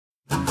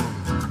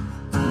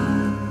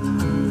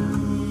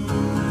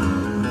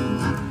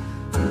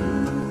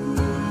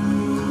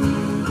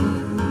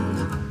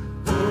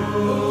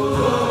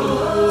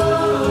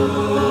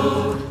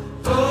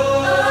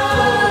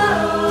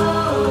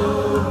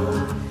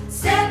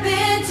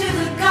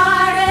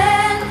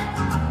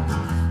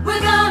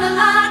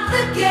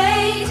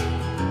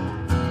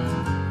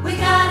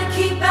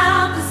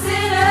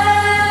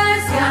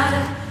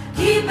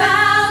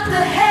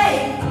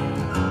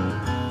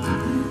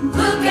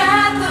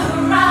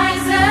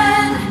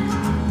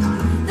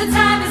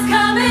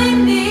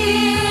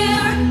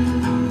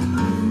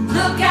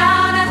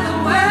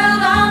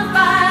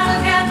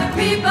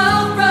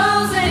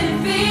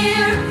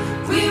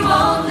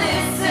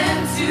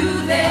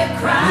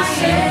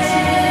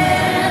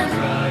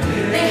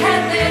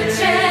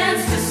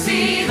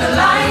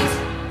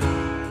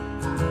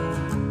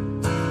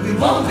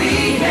won't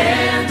be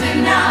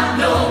handing out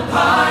no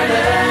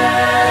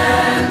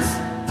pardons,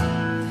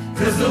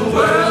 'cause the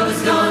world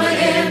is gonna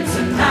end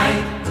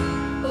tonight.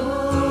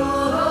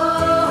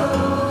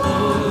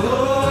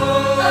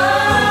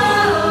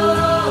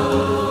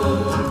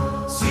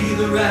 See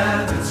the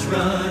rabbits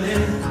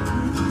running,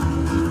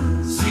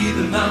 see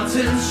the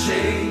mountains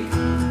shake.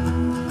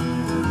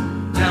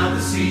 Now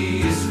the sea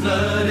is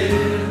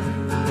flooded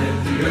and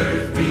the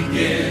earth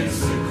begins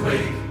to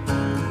quake.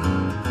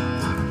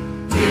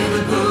 Hear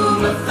the boom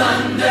of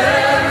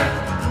thunder,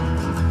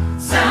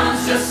 sounds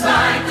just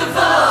like the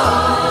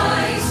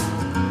voice.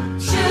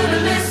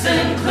 Should've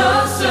listened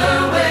closer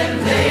when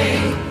they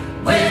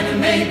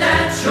made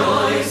that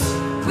choice.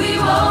 We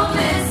won't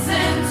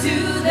listen to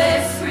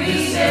their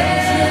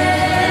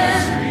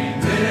screaming.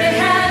 They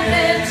had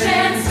their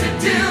chance to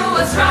do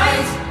what's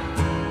right.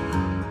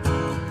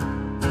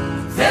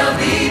 They'll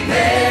be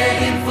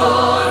begging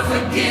for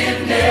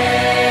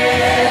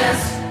forgiveness,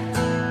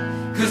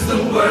 'cause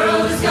the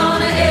world is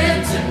gonna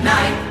end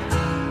tonight.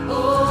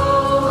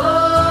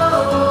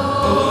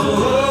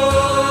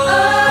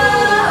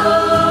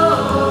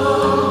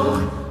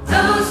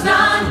 Those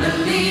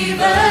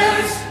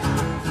non-believers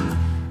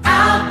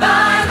out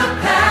by the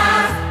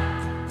path,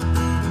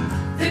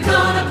 they're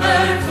gonna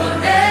burn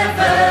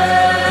forever.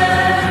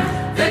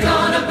 They're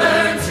gonna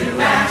burn to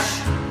ash.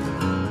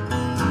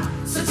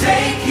 So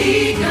take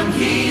heed, come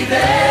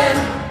heathen,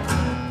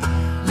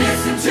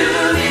 listen to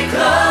me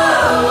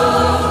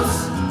close.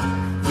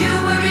 You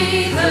were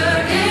either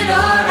in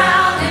or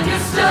out, and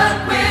you're stuck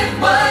with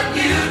what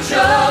you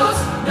chose.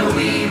 No,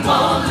 we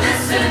won't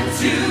listen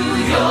to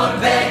your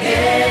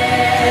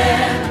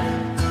begging.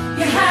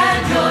 You had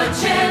your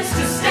chance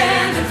to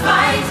stand and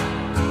fight,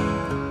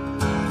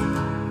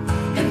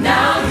 and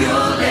now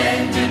you'll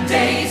end your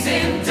days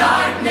in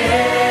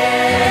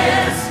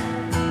darkness,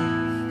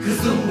 'cause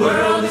the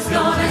world